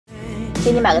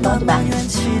给你买个东西吧。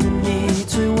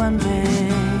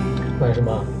买什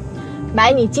么？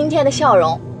买你今天的笑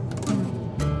容。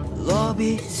落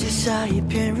笔写下一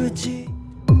篇日记。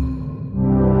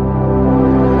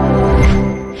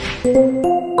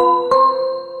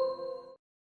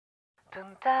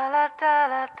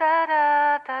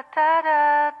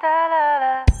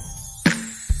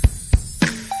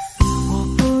我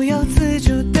不由自主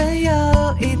的有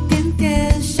一点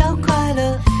点小快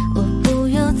乐，我不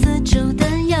由自主的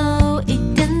有一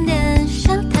点点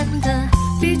小忐忑。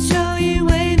地球以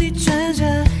为你转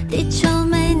着，地球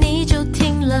没你就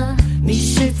停了。你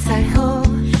是彩虹，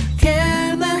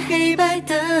填满黑白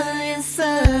的颜色。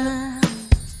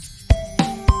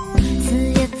四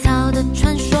叶草的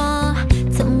传说，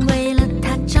曾为了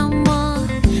它着魔，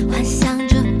幻想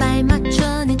着白马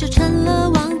车，你就成了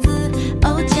王子。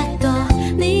哦，解脱，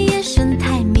你眼神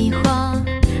太迷惑，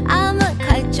阿门，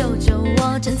快救救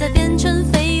我，正在变成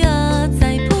飞蛾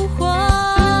在扑火。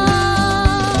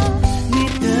你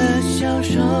的笑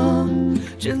容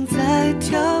正在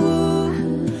跳舞，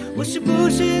我是不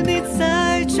是你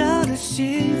在找的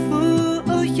幸福？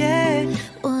哦耶！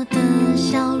我的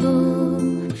小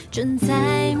路正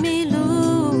在迷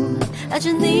路，拉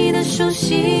着你的手，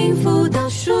幸福倒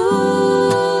数。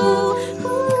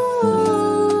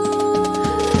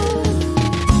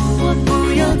我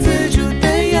不由自主的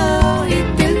有一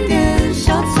点点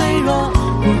小脆弱，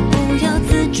我不由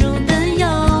自主的有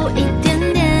一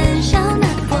点点小难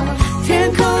过。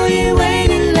天空以为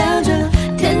你亮着，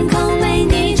天空没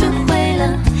你就毁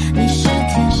了。你是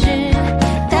天使，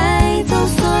带走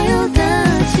所有的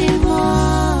寂寞。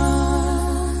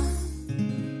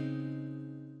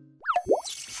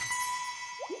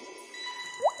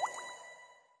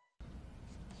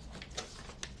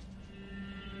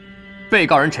被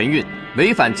告人陈运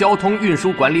违反交通运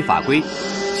输管理法规，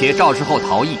且肇事后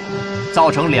逃逸，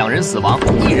造成2人死亡、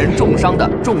1人重伤的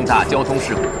重大交通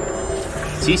事故，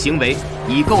其行为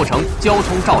已构成交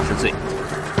通肇事罪，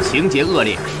情节恶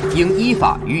劣，应依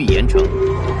法予以严惩。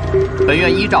本院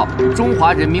依照《中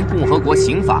华人民共和国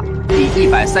刑法》第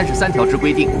133条之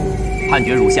规定，判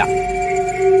决如下：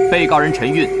被告人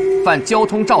陈运犯交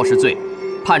通肇事罪，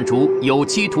判处有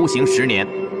期徒刑10年。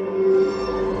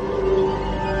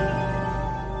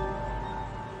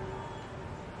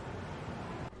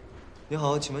你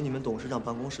好，请问你们董事长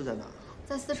办公室在哪儿？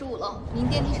在45楼，您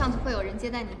电梯上去会有人接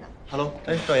待您的。Hello，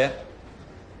 哎，少爷。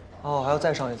哦，还要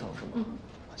再上一层是吗？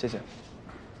谢谢。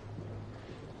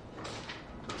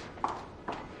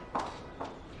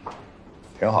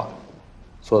挺好的，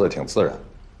做的挺自然。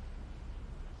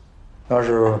要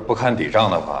是不看底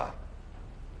账的话，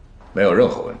没有任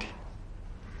何问题。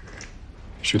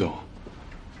徐董，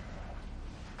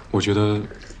我觉得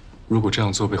如果这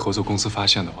样做被合作公司发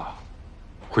现的话，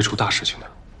会出大事情的。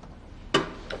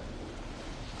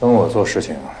跟我做事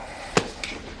情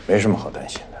没什么好担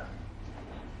心的。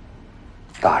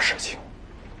大事情，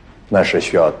那是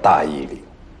需要大毅力、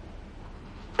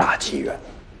大机缘、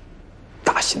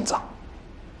大心脏。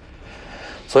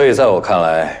所以在我看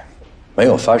来，没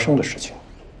有发生的事情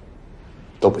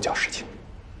都不叫事情，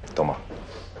懂吗？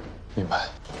明白。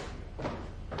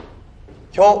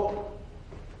哟，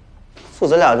父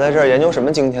子俩在这儿研究什么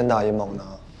惊天大阴谋呢？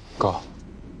哥，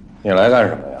你来干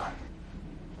什么呀？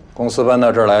公司搬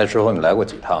到这儿来之后，你来过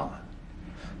几趟啊？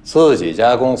自己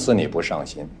家公司你不上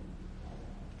心，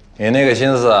你那个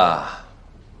心思啊，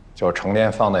就成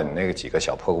天放在你那个几个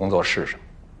小破工作室上，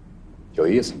有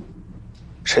意思吗？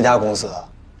谁家公司？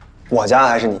我家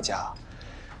还是你家？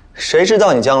谁知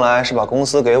道你将来是把公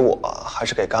司给我，还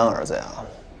是给干儿子呀？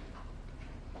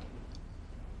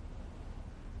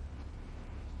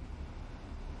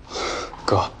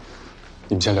哥，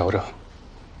你们先聊着，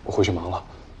我回去忙了。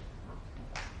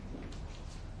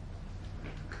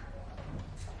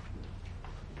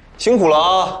辛苦了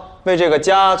啊，为这个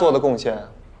家做的贡献。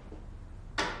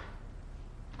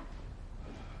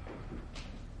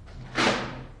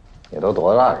你都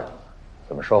多大人了，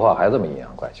怎么说话还这么阴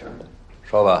阳怪气的？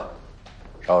说吧，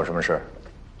找我什么事？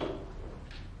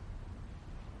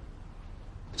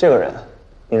这个人，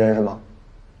你认识吗？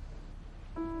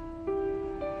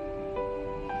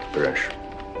不认识。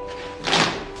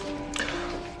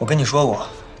我跟你说过，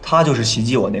他就是袭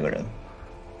击我那个人。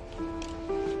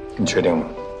你确定吗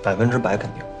？100%肯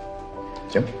定。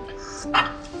行，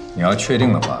你要确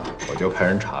定的话，我就派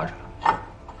人查查。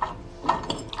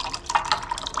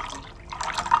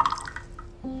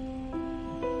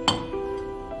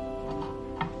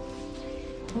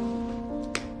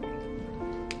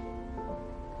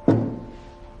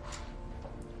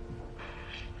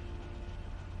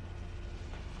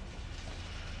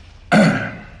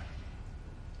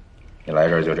你来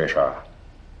这儿就这事儿啊？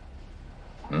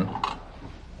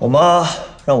我妈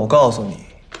让我告诉你，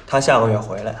她下个月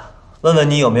回来，问问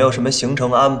你有没有什么行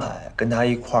程安排，跟她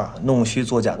一块儿弄虚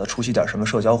作假的出席点什么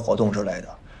社交活动之类的。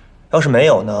要是没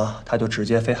有呢，她就直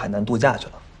接飞海南度假去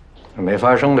了。没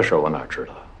发生的事我哪知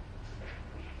道？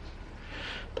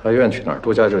她愿去哪儿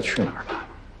度假就去哪儿吧。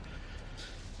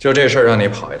就这事儿让你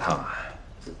跑一趟啊？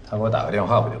她给我打个电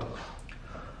话不就得了？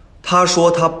她说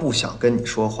她不想跟你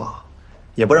说话，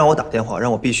也不让我打电话，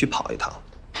让我必须跑一趟。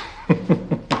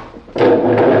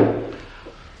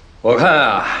我看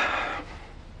啊，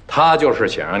他就是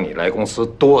想让你来公司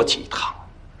多几趟。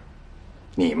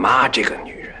你妈这个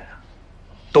女人啊，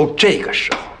都这个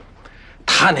时候，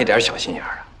她那点小心眼儿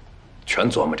啊，全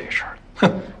琢磨这事儿了。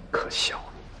哼，可笑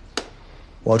了。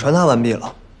我传达完毕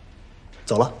了，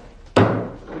走了。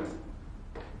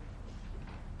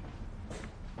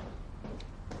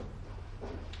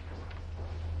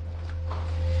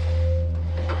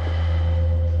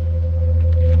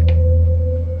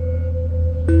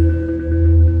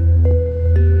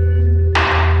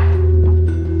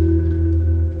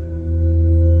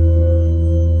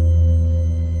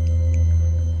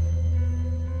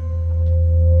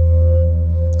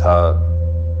他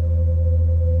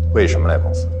为什么来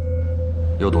公司？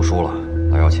又读书了，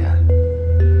来要钱，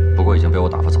不过已经被我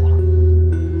打发走了。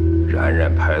冉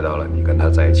冉拍到了你跟他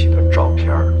在一起的照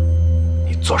片，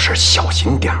你做事小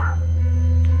心点儿，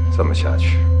这么下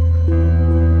去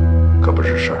可不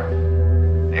是事儿。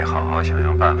你好好想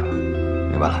想办法。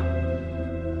明白了。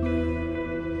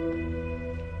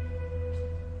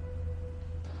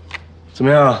怎么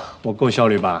样？我够效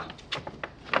率吧？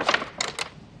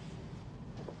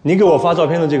你给我发照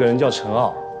片的这个人叫陈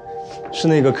傲，是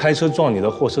那个开车撞你的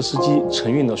货车司机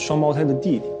陈运的双胞胎的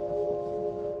弟弟。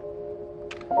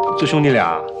这兄弟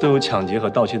俩都有抢劫和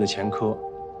盗窃的前科。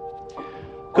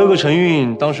哥哥陈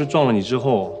运当时撞了你之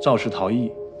后肇事逃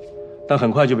逸，但很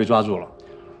快就被抓住了，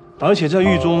而且在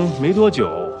狱中没多久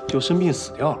就生病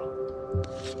死掉了。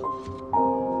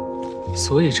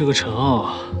所以这个陈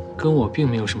傲跟我并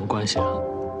没有什么关系啊。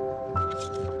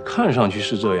看上去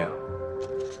是这样。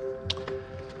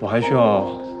我还需要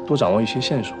多掌握一些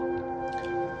线索。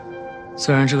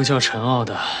虽然这个叫陈傲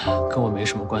的跟我没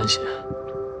什么关系，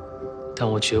但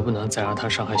我绝不能再让他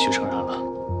伤害许诚然了。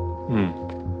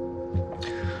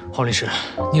黄律师，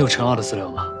你有陈傲的资料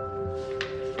吗？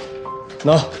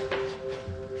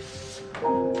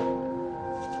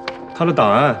他的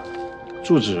档案、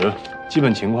住址、基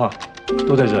本情况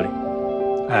都在这里。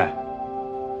哎，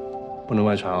不能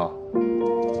外传啊。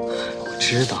我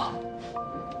知道。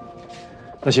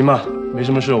那行吧，没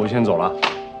什么事，我先走了。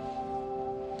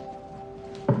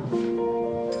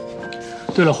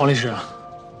对了，黄律师，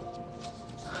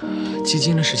基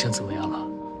金的事情怎么样了？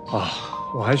啊，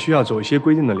我还需要走一些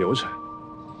规定的流程，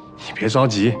你别着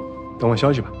急，等我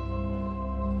消息吧。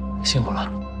辛苦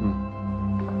了。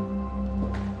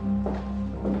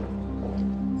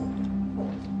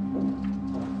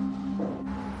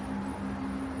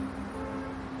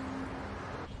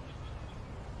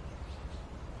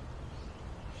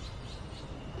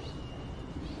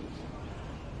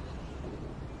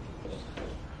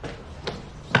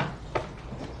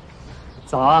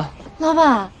早啊，老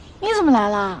板，你怎么来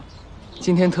了？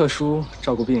今天特殊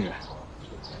照顾病人。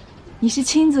你是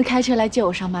亲自开车来接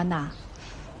我上班的？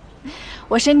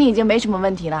我身体已经没什么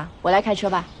问题了，我来开车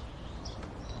吧。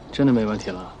真的没问题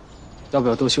了？要不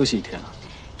要多休息一天啊？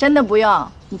真的不用，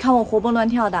你看我活蹦乱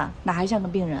跳的，哪还像个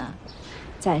病人啊？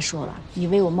再说了，你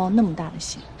为我冒那么大的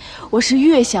险，我是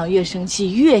越想越生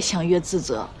气，越想越自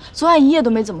责，昨晚一夜都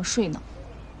没怎么睡呢。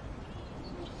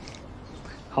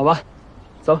好吧，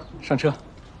走，上车。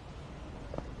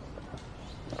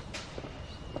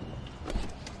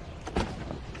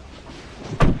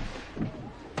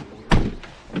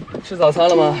吃早餐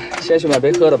了吗？先去买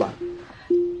杯喝的吧。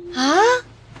啊？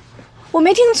我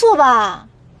没听错吧？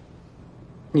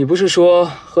你不是说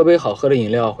喝杯好喝的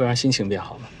饮料会让心情变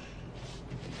好吗？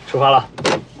出发了。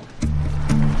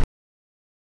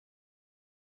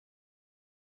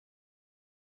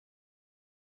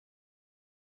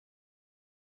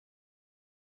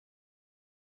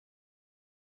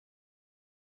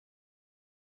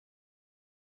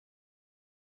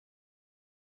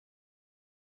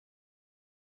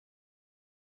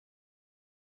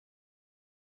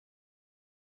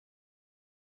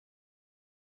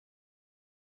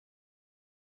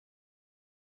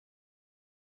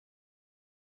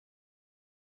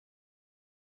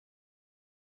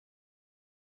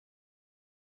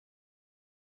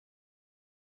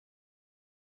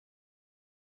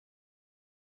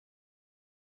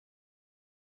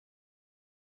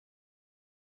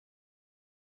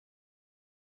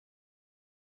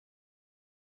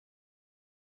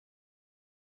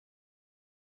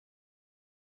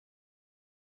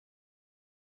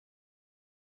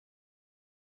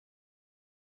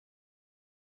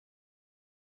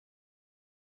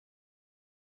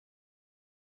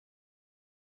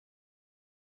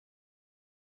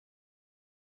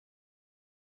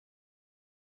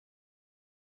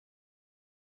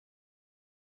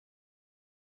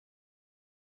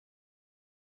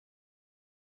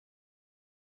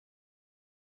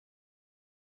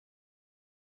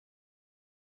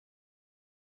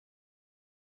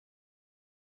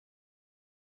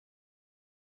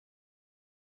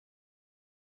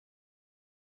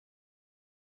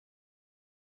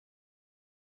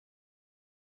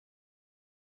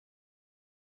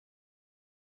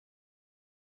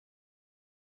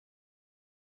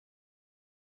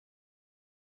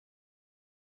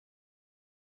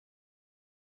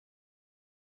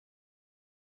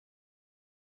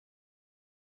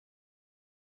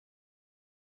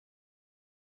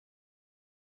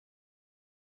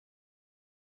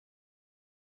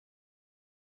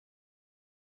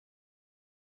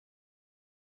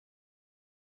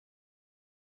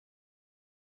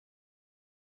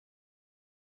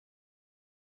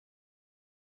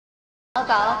搞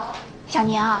了，小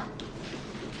宁啊，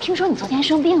听说你昨天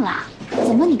生病了，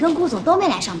怎么你跟顾总都没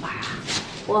来上班啊？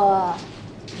我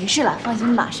没事了，放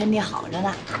心吧，身体好着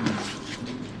呢。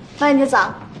欢迎你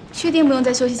早，确定不用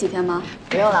再休息几天吗？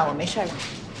不用了，我没事了。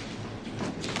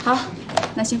好，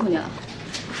那辛苦你了。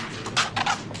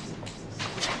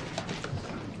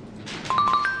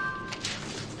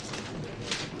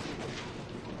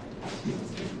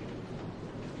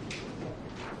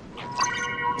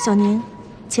小宁，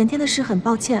前天的事很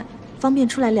抱歉，方便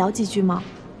出来聊几句吗？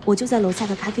我就在楼下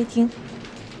的咖啡厅。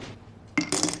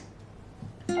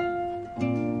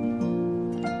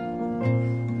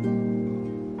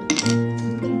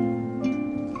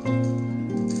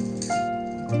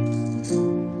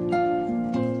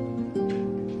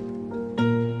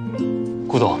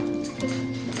顾总，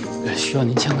需要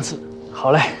您签个字。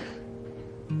好嘞。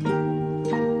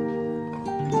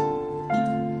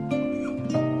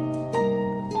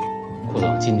顾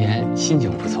总今天心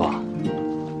情不错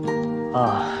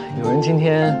啊，有人今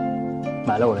天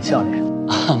买了我的笑脸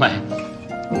啊，买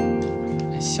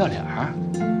笑脸儿。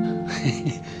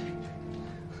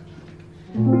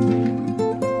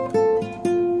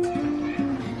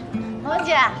萌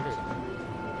姐，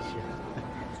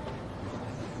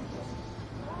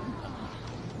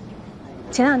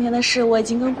前2天的事我已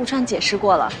经跟顾川解释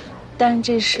过了，但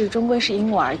这事终归是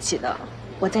因我而起的，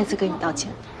我再次跟你道歉。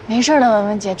没事的，文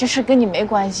文姐，这事跟你没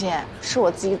关系，是我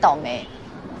自己倒霉。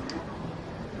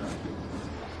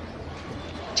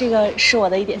这个是我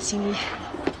的一点心意。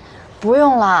不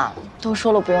用啦，都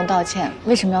说了不用道歉，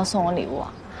为什么要送我礼物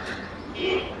啊？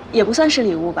也不算是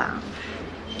礼物吧，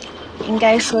应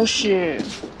该说是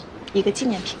一个纪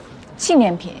念品。纪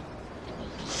念品？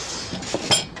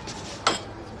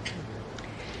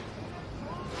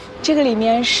这个里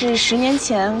面是10年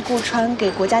前顾川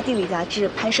给国家地理杂志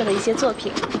拍摄的一些作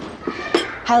品，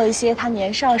还有一些他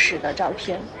年少时的照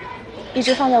片，一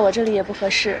直放在我这里也不合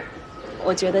适，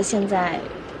我觉得现在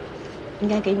应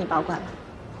该给你保管了。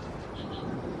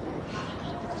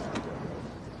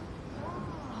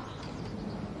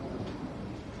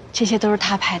这些都是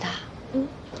他拍的。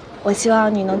我希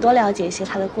望你能多了解一些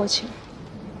他的过去。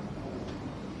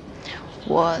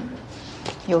我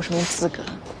有什么资格？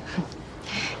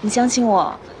你相信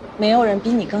我，没有人比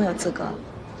你更有资格。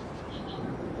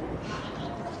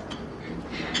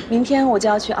明天我就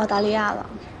要去澳大利亚了，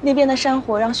那边的山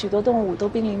火让许多动物都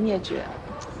濒临灭绝，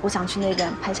我想去那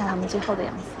边拍下它们最后的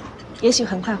样子。也许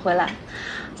很快回来，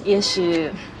也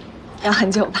许要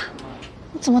很久吧。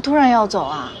你怎么突然要走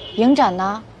啊？影展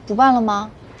呢？不办了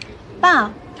吗？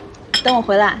办，等我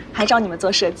回来还找你们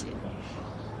做设计。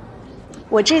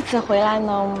我这次回来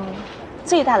呢，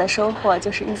最大的收获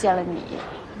就是遇见了你。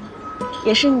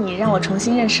也是你让我重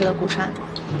新认识了顾川，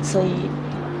所以，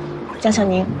江小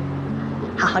宁，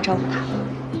好好照顾他。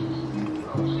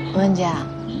文文姐，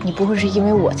你不会是因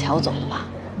为我才要走的吧？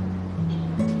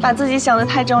把自己想得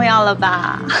太重要了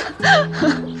吧？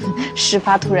事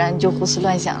发突然就胡思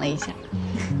乱想了一下。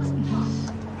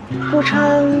顾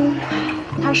川，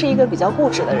他是一个比较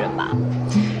固执的人吧，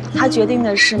他决定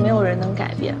的事没有人能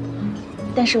改变，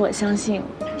但是我相信，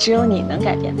只有你能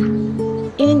改变他，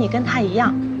因为你跟他一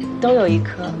样。都有一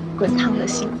颗滚烫的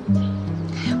心，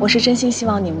我是真心希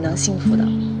望你们能幸福的，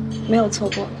没有错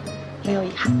过，没有遗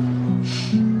憾。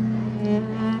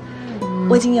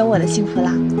我已经有我的幸福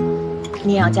啦，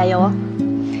你也要加油哦！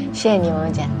谢谢你，文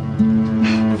文姐。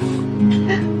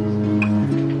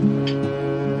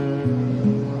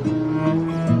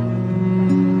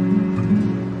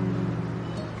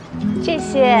谢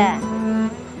谢。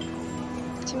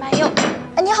请慢用。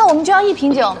哎，你好，我们就要1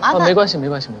瓶酒，麻烦。没关系，没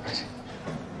关系，没关系。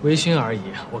微醺而已，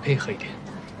我可以喝一点。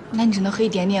那你只能喝一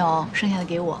点点哦，剩下的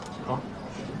给我。好。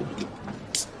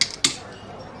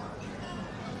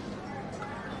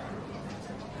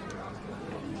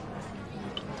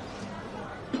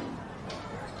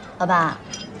老爸，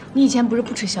你以前不是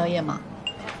不吃宵夜吗？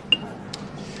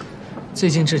最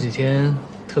近这几天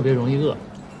特别容易饿。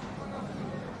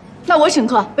那我请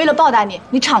客，为了报答你，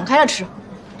你敞开了吃。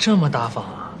这么大方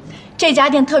啊！这家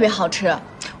店特别好吃。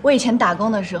我以前打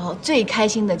工的时候，最开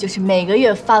心的就是每个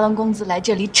月发完工资来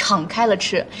这里敞开了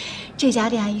吃。这家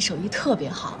店阿姨手艺特别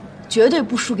好，绝对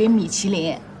不输给米其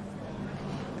林。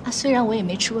啊，虽然我也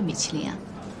没吃过米其林啊，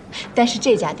但是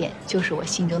这家店就是我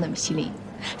心中的米其林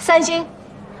，3星，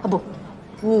啊不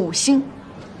，5星。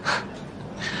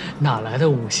哪来的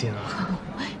5星啊？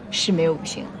是没有5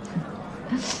星。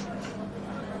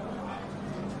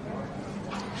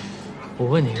我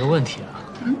问你一个问题啊。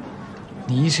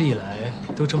你一直以来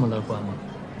都这么乐观吗？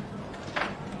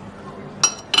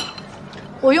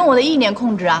我用我的意念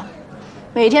控制啊，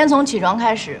每天从起床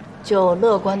开始就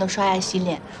乐观的刷牙洗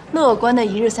脸，乐观的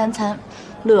一日三餐，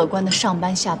乐观的上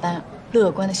班下班，乐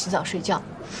观的洗澡睡觉，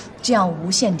这样无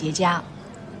限叠加，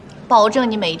保证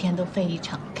你每一天都非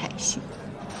常开心。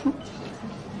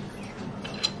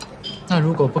那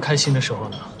如果不开心的时候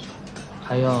呢？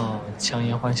还要强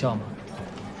颜欢笑吗？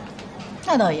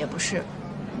那倒也不是，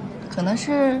可能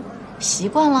是习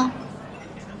惯了。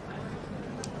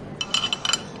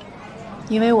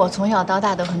因为我从小到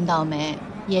大都很倒霉，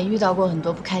也遇到过很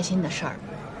多不开心的事儿，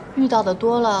遇到的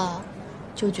多了，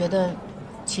就觉得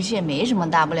其实也没什么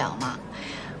大不了嘛。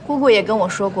姑姑也跟我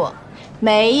说过，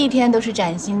每一天都是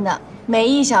崭新的，每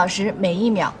一小时每一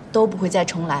秒都不会再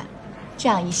重来。这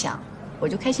样一想，我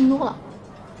就开心多了。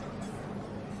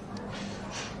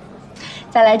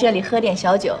再来这里喝点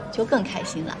小酒，就更开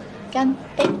心了。干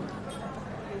杯！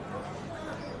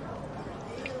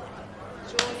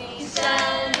祝你生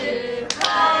日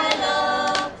快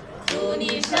乐，祝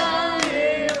你生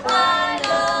日快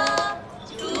乐，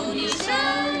祝你生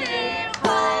日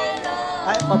快乐。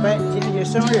来，宝贝，今天你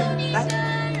生日，来，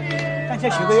向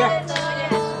前许个愿。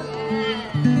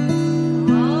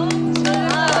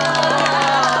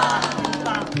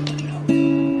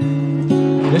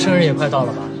你的生日也快到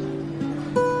了吧？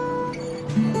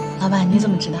老板，你怎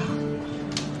么知道？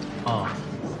哦，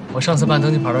我上次办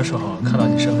登记牌的时候看到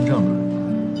你身份证了。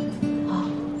哦，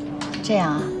这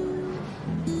样啊。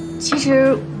其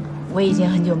实我已经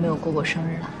很久没有过过生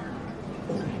日了。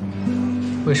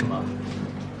为什么？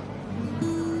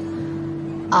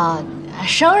啊，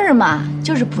生日嘛，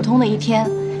就是普通的一天，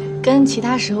跟其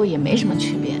他时候也没什么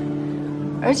区别。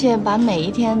而且把每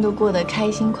一天都过得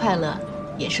开心快乐，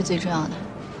也是最重要的。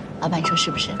老板，你说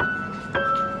是不是？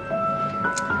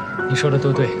你说的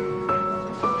都对。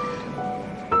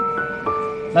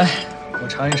来，我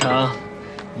尝一尝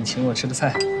你请我吃的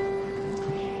菜。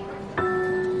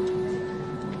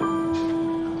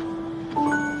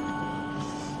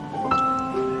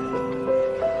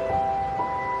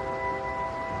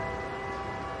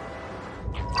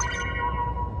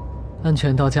安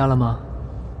全到家了吗？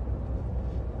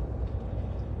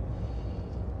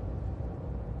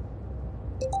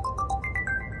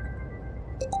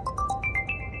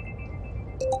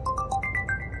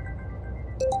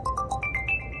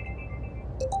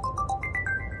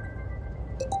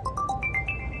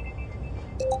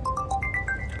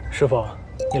师傅，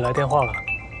你来电话了。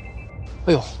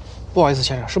哎呦，不好意思，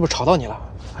先生，是不是吵到你了？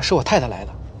是我太太来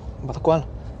的，你把它关了。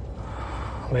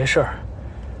没事儿。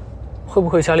会不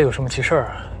会家里有什么急事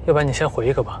儿？要不然你先回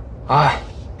一个吧。哎，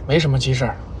没什么急事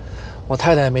儿。我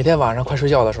太太每天晚上快睡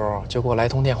觉的时候就给我来一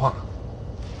通电话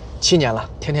，7年了，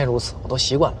天天如此，我都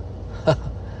习惯了。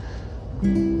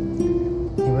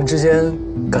你们之间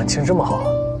感情这么好？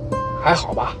还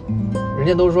好吧，人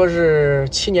家都说是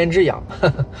7年之痒，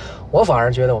我反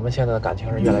而觉得我们现在的感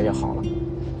情是越来越好了。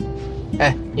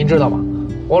哎，您知道吗？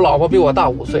我老婆比我大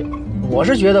5岁，我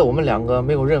是觉得我们两个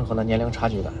没有任何的年龄差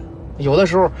距感，有的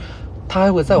时候她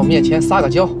还会在我面前撒个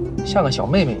娇，像个小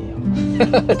妹妹一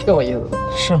样，挺有意思的。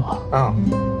是吗？啊，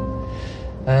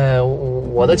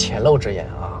我的浅陋之言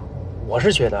啊，我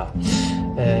是觉得，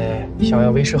想要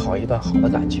维持好一段好的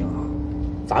感情啊，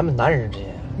咱们男人之间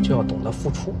就要懂得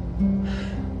付出，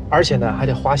而且呢还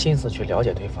得花心思去了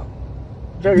解对方。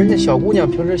这人家小姑娘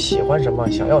平时喜欢什么，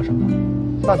想要什么，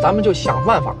那咱们就想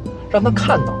办法让她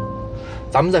看到，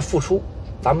咱们在付出，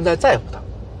咱们在在乎她，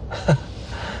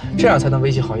这样才能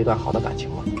维系好一段好的感情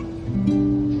嘛。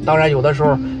当然有的时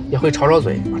候也会吵吵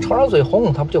嘴，吵吵嘴哄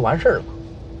哄她不就完事儿了吗？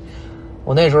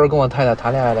我那时候跟我太太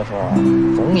谈恋爱的时候，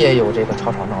总也有这个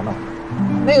吵吵闹闹。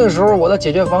那个时候我的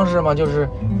解决方式嘛，就是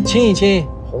亲一亲，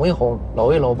哄一哄，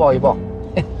搂一搂，抱一抱。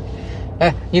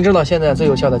哎，您知道现在最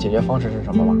有效的解决方式是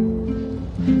什么吗？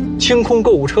清空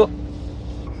购物车。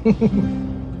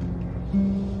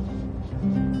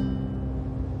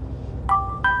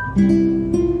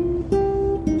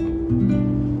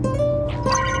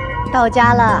到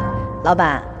家了，老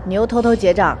板，你又偷偷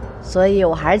结账，所以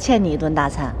我还是欠你一顿大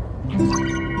餐。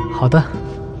好的。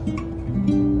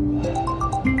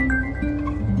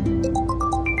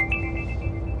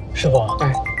师傅，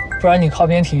哎，不然你靠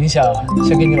边停一下，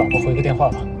先给你老婆回个电话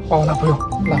吧。哦，那不用，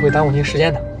那会耽误您时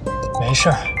间的。没事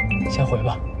儿，先回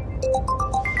吧。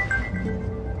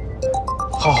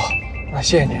好，那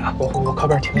谢谢你啊，我靠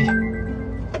边停一下。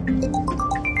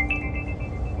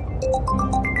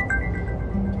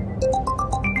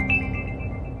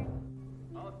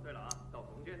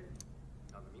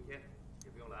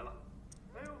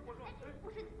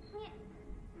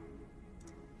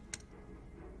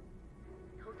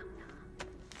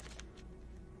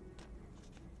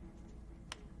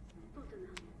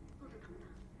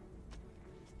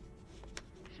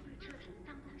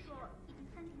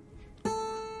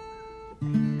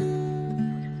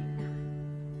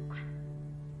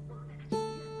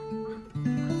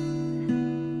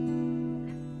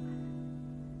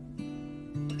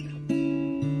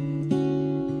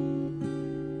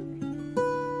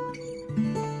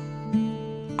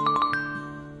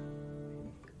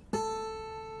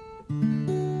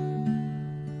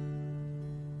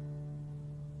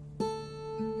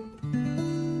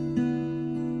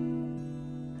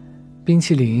冰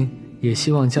淇淋也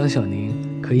希望江小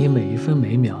宁可以每一分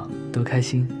每秒都开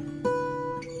心。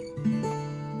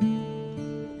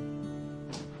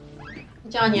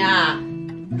江宁啊，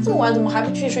这么晚怎么还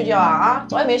不去睡觉啊？啊，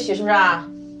澡也没洗是不是啊？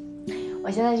我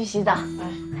现在去洗澡。哎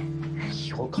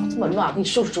呦，搞这么乱，我给你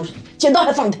收拾收拾，剪刀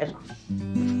还放台上。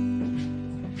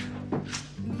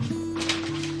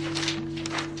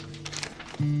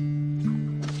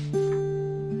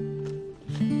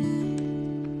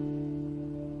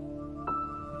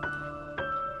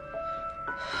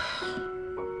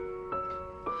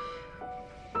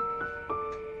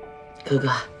哥哥，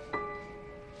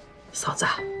嫂子，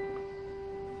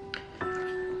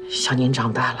小宁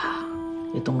长大了，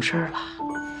也懂事了，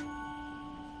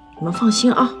你们放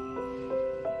心啊，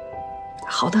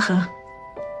好得很。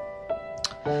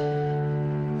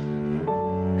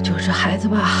就这孩子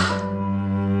吧，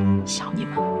想你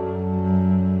们。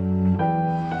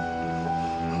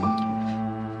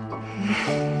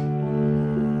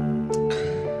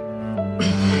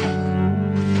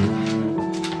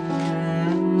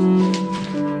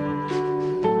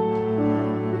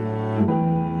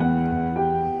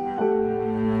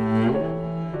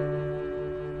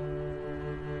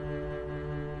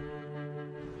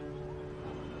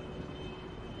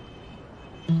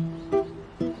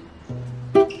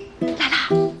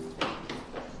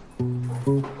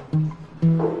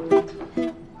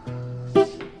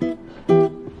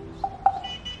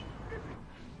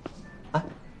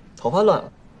头发乱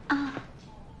了啊！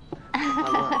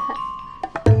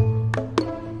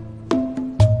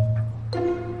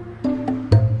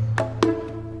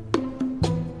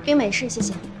冰美式，谢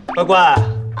谢。乖乖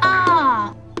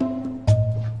啊！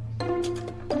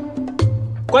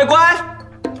乖乖，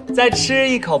再吃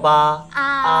一口吧。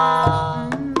啊！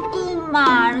不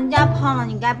嘛，人家胖了，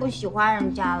你该不喜欢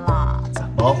人家了。怎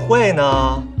么会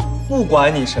呢？不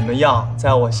管你什么样，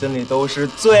在我心里都是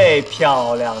最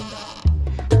漂亮的。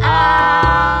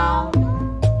啊！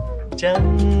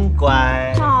真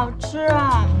乖，好吃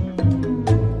啊！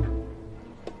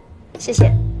谢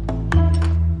谢。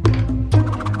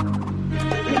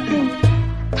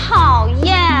讨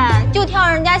厌，就挑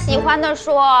人家喜欢的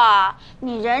说。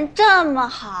你人这么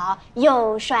好，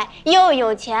又帅又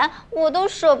有钱，我都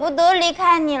舍不得离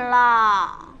开你了。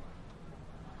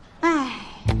哎。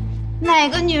哪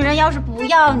个女人要是不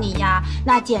要你呀，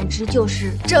那简直就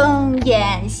是睁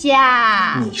眼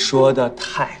瞎。你说的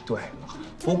太对了，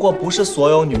不过不是所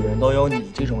有女人都有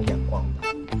你这种眼光的，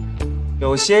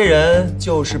有些人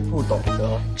就是不懂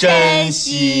得珍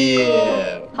惜。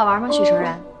好玩吗，许成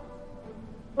然？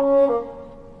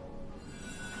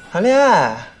谈恋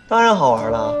爱当然好玩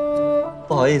了，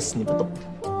不好意思，你不懂。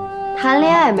谈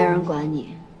恋爱没人管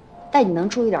你，但你能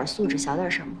注意点素质，小点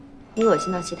声吗？你恶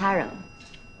心到其他人了。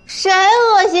谁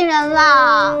恶心人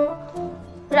了？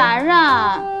然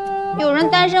然，有人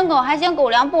单身狗还嫌狗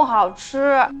粮不好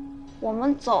吃。我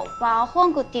们走吧，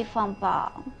换个地方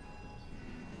吧。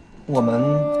我们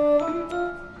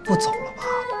不走了吧？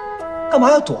干嘛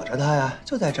要躲着他呀？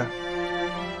就在这儿。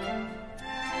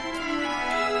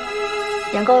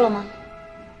演够了吗？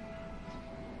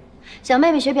小妹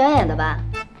妹学表演的吧？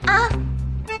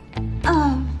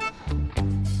啊？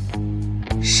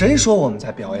谁说我们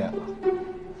在表演了？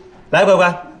来，乖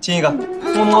乖，亲一个，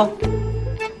摸摸。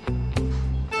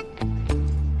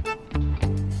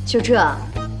就这？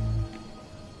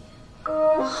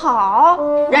好，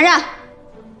然然。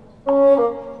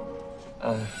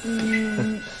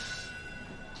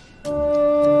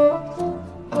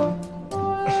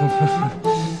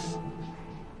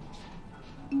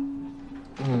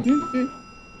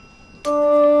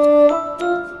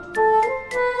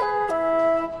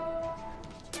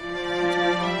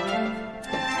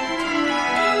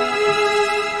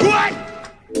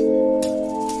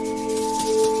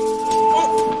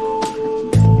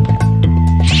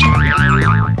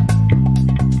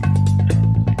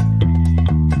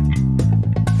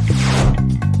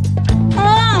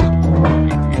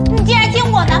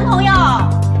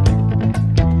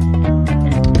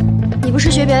是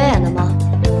学表演的吗？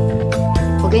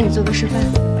我给你做个示范。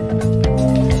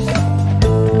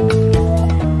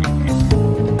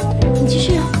你继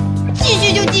续啊，继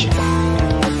续就继。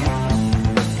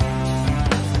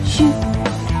嘘。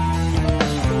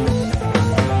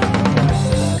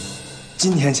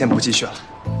今天先不继续了，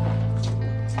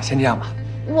先这样吧。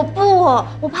我不，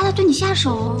我怕他对你下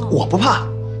手。我不怕。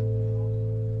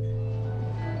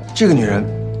这个女人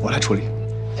我来处理，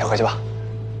先回去吧。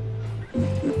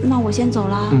那我先走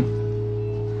了。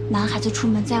男孩子出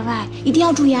门在外一定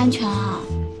要注意安全啊。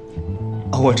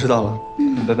哦，我知道了。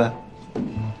拜拜。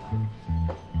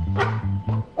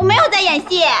我没有在演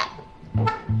戏。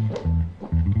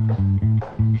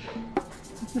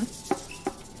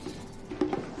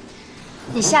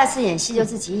你下次演戏就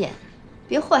自己演，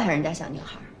别祸害人家小女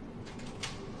孩。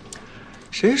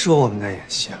谁说我们在演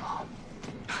戏了？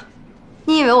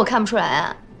你以为我看不出来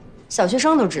啊？小学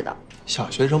生都知道。小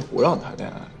学生不让谈恋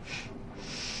爱。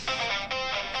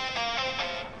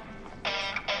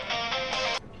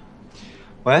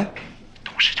喂，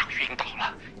董事长晕倒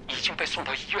了，已经被送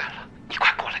到医院了，你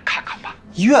快过来看看吧。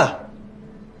医院？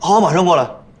好，马上过来。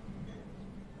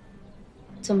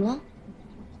怎么了？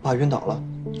爸晕倒了，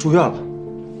住院了。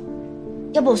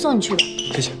要不我送你去吧？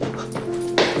谢谢。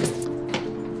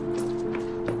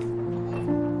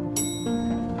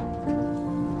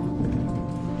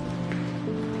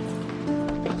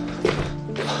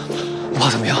爸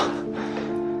怎么样？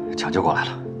抢救过来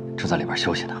了，正在里边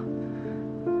休息呢。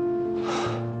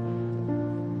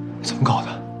怎么搞的？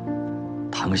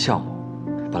谈个项目，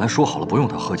本来说好了不用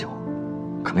他喝酒，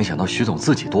可没想到徐总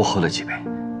自己多喝了几杯，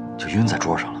就晕在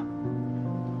桌上了。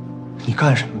你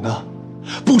干什么的？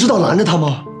不知道拦着他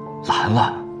吗？拦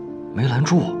了，没拦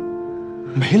住。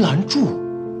没拦住？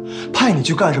派你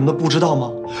去干什么的不知道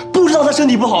吗？不知道他身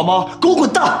体不好吗？给我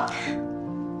滚蛋！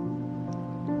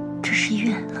这是医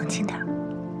院，冷静点。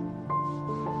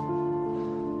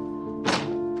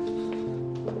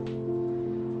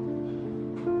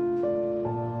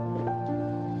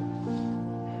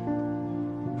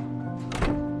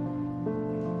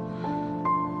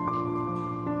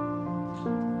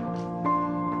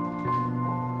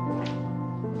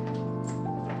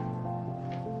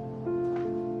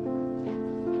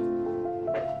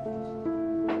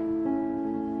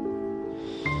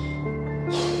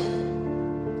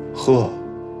喝，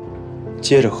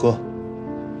接着喝，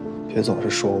别总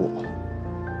是说我，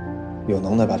有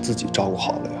能耐把自己照顾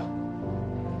好了呀。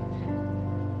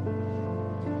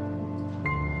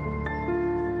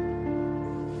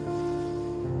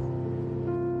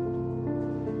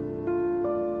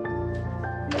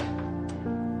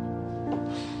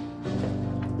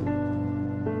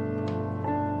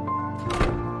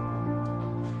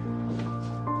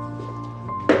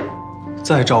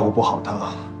再照顾不好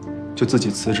他，就自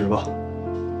己辞职吧。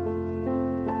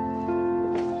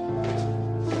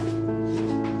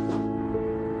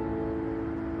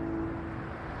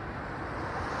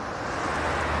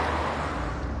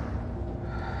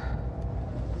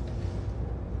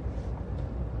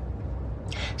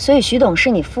所以徐董是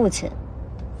你父亲？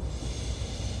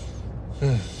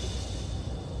嗯。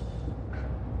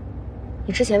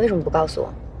你之前为什么不告诉我？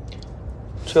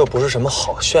这又不是什么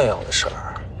好炫耀的事儿。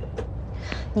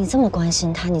你这么关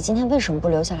心他，你今天为什么不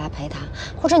留下来陪他？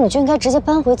或者你就应该直接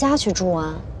搬回家去住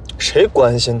啊？谁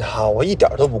关心他？我一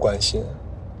点都不关心。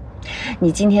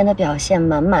你今天的表现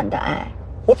满满的爱。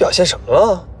我表现什么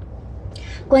了？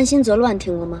关心则乱，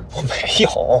听过吗？我没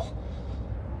有。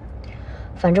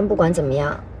反正不管怎么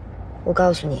样，我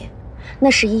告诉你，那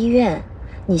是医院，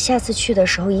你下次去的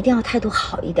时候一定要态度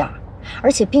好一点，而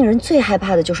且病人最害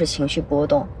怕的就是情绪波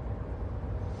动。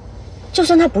就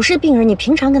算他不是病人，你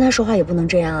平常跟他说话也不能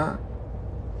这样啊。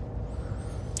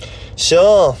行，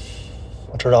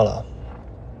我知道了。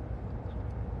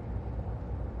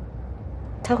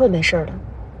他会没事的。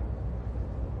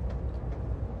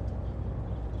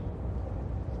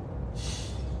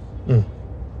嗯。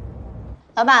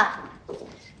老板，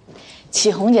启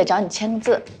红姐找你签个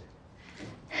字。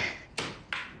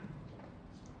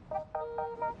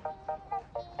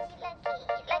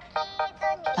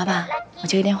老板，我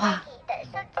接个电话。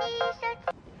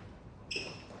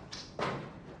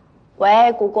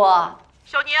喂，姑姑。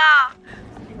小宁啊，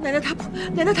奶奶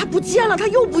她不见了，她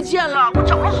又不见了，我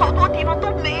找了好多地方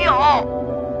都没有。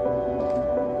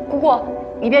姑姑，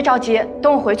你别着急，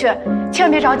等我回去，千万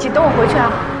别着急，等我回去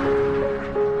啊。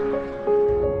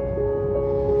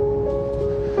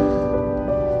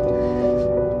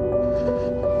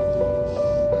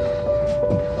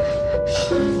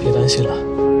别担心了，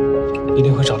一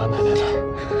定会找到奶奶的。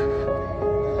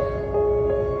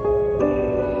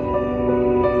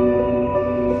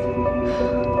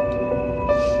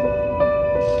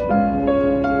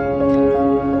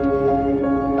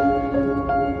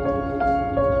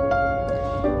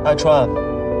阿川，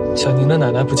小宁的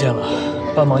奶奶不见了，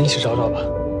帮忙一起找找吧。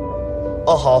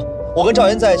哦，好，我跟赵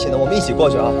岩在一起呢，我们一起过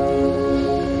去啊。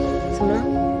怎么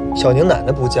了？小宁奶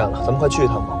奶不见了，咱们快去一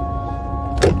趟吧。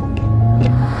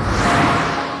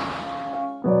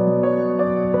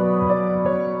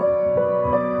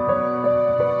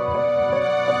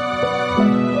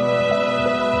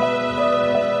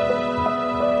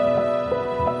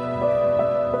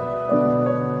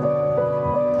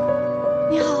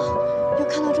你好，有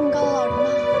看到这么高的老人吗？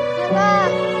奶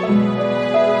奶。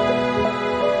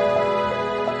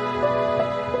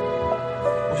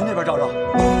边找找。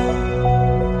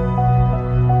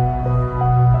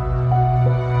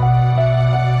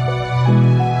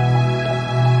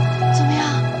怎么样？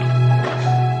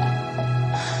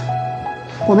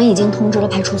我们已经通知了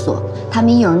派出所，他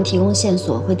们一有人提供线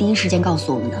索，会第一时间告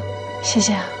诉我们的。谢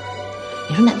谢。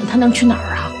你说奶奶她能去哪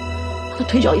儿啊？她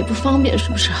腿脚也不方便，是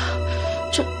不是？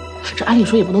这按理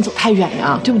说也不能走太远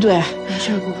呀，对不对？没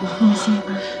事，姑姑，放心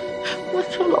啊。我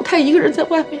这老太一个人在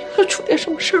外面，要出点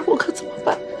什么事儿，我可怎么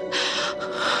办？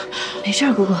没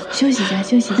事，姑姑，休息一下，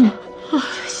休息一下，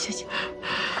休息。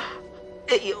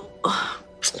哎呦，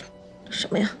什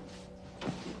么呀？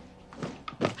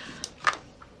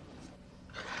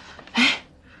哎，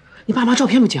你爸妈照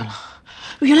片不见了，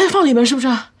原来放里面是不是？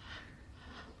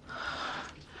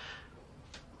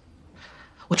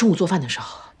我中午做饭的时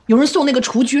候，有人送那个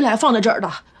雏菊来，放在这儿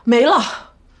的，没了。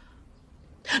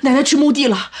奶奶去墓地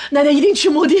了，奶奶一定去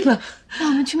墓地了。那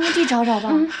我们去墓地找找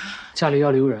吧。家里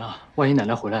要留人啊，万一奶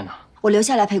奶回来呢？我留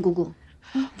下来陪姑姑。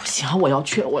不行，我要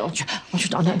去，我去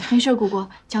找奶奶。没事，姑姑，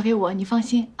交给我，你放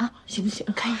心啊，行不行？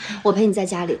可以。我陪你在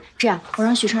家里，这样我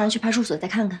让许成然去派出所再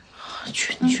看看。你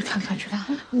去看看，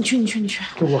你去。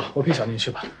姑姑，我陪小宁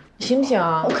去吧。行不行？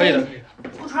可以的。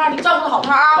顾川，你照顾好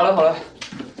他啊。好嘞。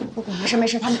姑姑，没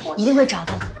事，他们一定会找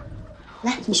到的。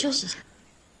来，你休息一下。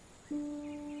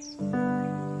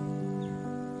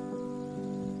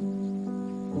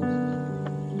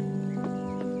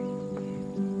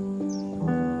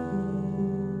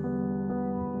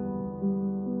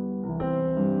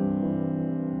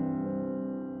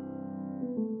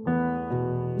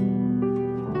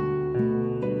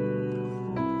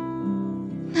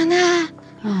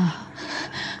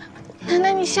奶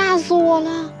奶，你吓死我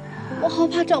了，我好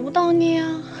怕找不到你啊。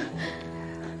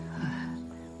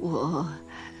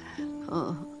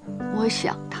我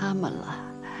想他们了，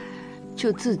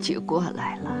就自己过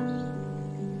来了。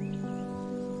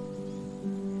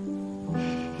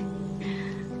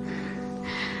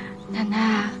奶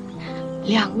奶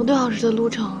，2个多小时的路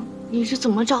程，你是怎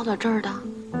么找到这儿的？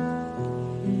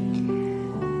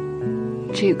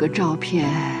这个照片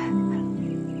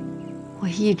我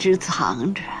一直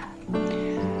藏着。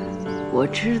我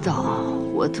知道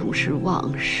我总是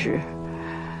忘事，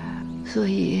所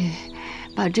以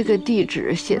把这个地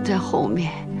址写在后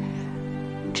面，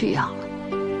这样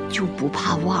就不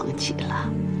怕忘记了。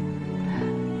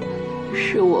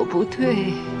是我不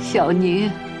对，小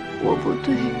宁，我不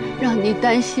对，让你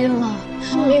担心了。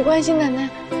没关系，奶奶，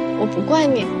我不怪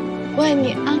你，不怪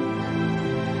你啊。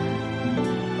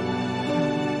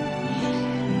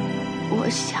我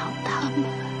想他们，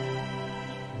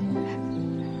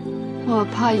我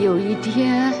怕有一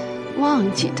天忘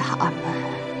记他们。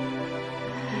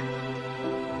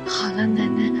好了，奶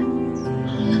奶，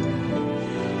好了。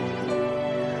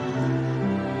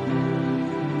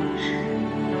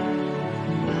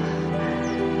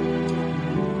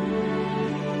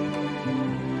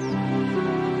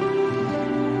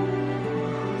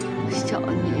小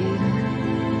宁。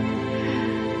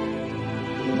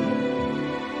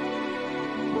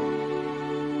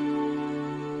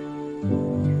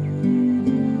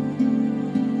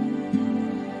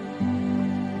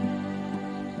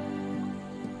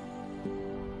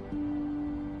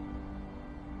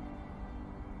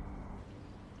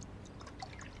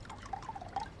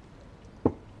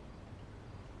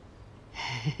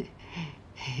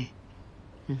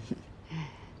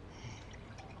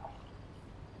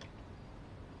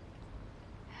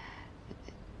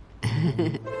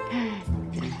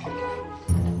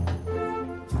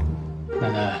奶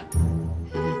奶，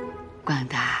广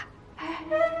达，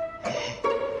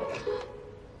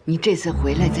你这次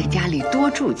回来在家里多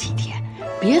住几天，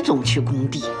别总去工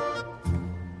地。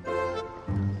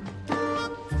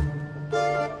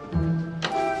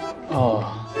哦，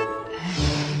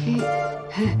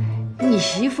你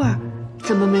媳妇儿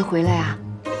怎么没回来啊？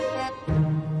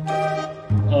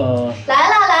来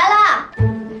啦！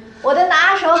我的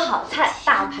拿手好菜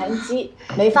大盘鸡，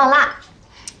没放辣。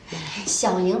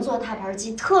小宁做大盘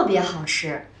鸡特别好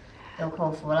吃，有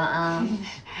口福了啊！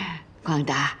广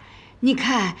达，你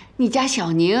看你家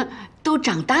小宁都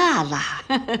长大了。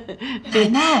奶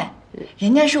奶，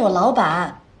人家是我老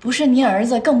板，不是您儿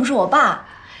子，更不是我爸。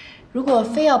如果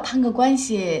非要攀个关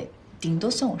系，顶多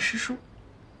算我师叔。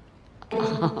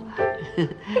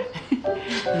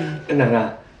奶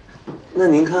奶，那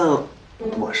您看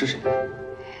我是谁？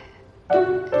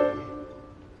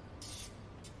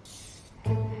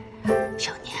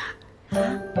小宁啊，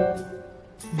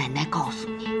奶奶告诉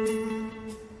你，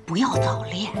不要早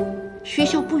恋，学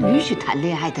校不允许谈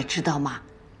恋爱的，知道吗？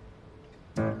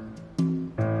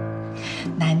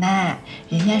奶奶，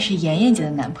人家是妍妍姐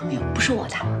的男朋友，不是我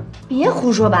的。别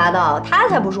胡说八道，他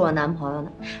才不是我男朋友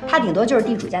呢，他顶多就是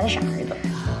地主家的傻儿子。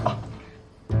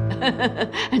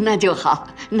那就好，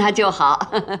那就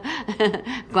好。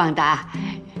广达，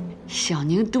小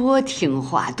宁多听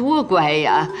话，多乖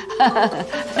呀。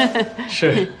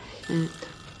是，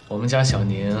我们家小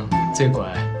宁最乖，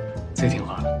最听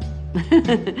话了。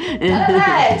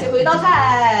来，最后一道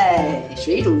菜，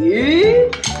水煮鱼。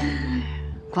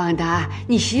广达，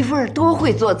你媳妇儿多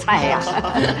会做菜呀！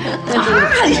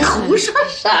你胡说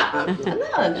什么呢？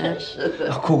真是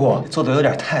的。姑姑做的有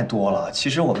点太多了，其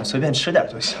实我们随便吃点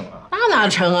就行了。那哪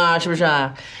成啊？是不是？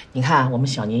你看我们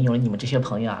小宁有了你们这些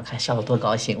朋友啊，看笑得多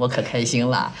高兴，我可开心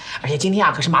了。而且今天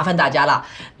啊，可是麻烦大家了，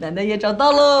奶奶也找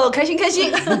到喽，开心开心。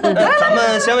咱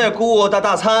们先为姑姑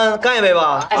大餐，干一杯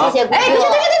吧！谢谢姑姑。哎，等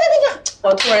等，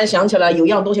我突然想起来，有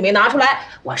样东西没拿出来，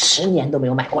我10年都没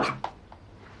有买过了。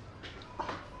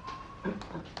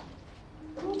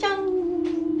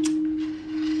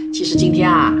其实今天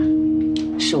啊，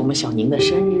是我们小宁的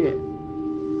生日。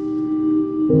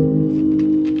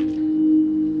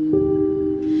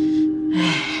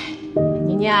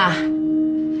宁宁啊，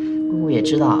姑姑也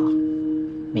知道，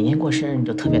每年过生日你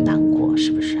都特别难过，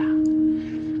是不是啊？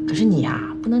可是你呀，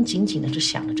不能仅仅的只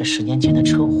想着这10年前的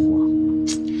车祸。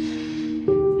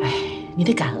哎，你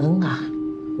得感恩啊！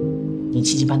你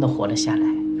奇迹般的活了下来，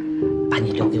把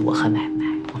你留给我和奶奶，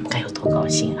我们该有多高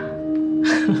兴啊！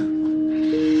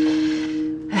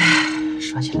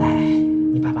说起来，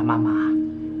你爸爸妈妈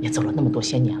也走了那么多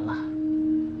些年了，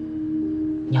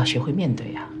你要学会面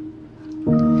对呀。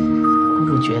姑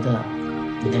姑觉得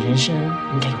你的人生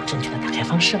应该有正确的打开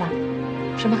方式了，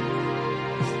是吗？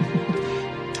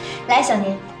来，小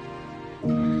宁，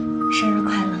生日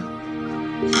快乐！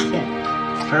谢谢，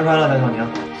生日快乐，小宁！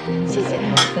谢谢。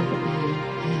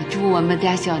祝我们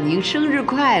家小宁生日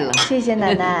快乐！谢谢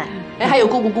奶奶。哎，还有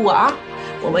姑姑啊，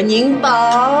我们宁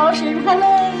宝生日快乐！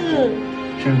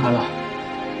生日快乐！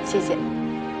谢谢。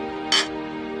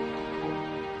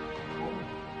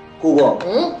姑姑，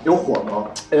有火吗？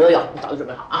有，你早就准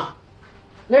备好啊。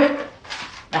来，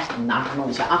你拿着弄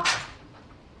一下啊。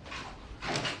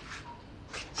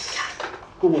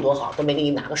姑姑多好，都没给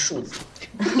你拿个数字。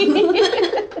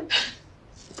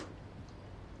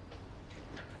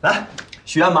来，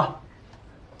许愿吧。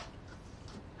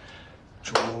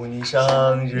祝你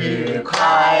生日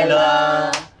快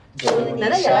乐！祝你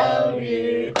生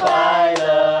日快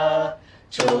乐！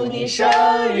祝你生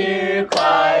日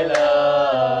快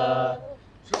乐！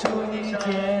祝你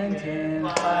天天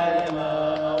快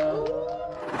乐！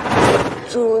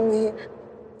祝你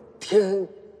天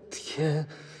天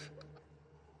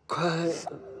快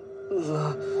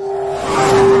乐！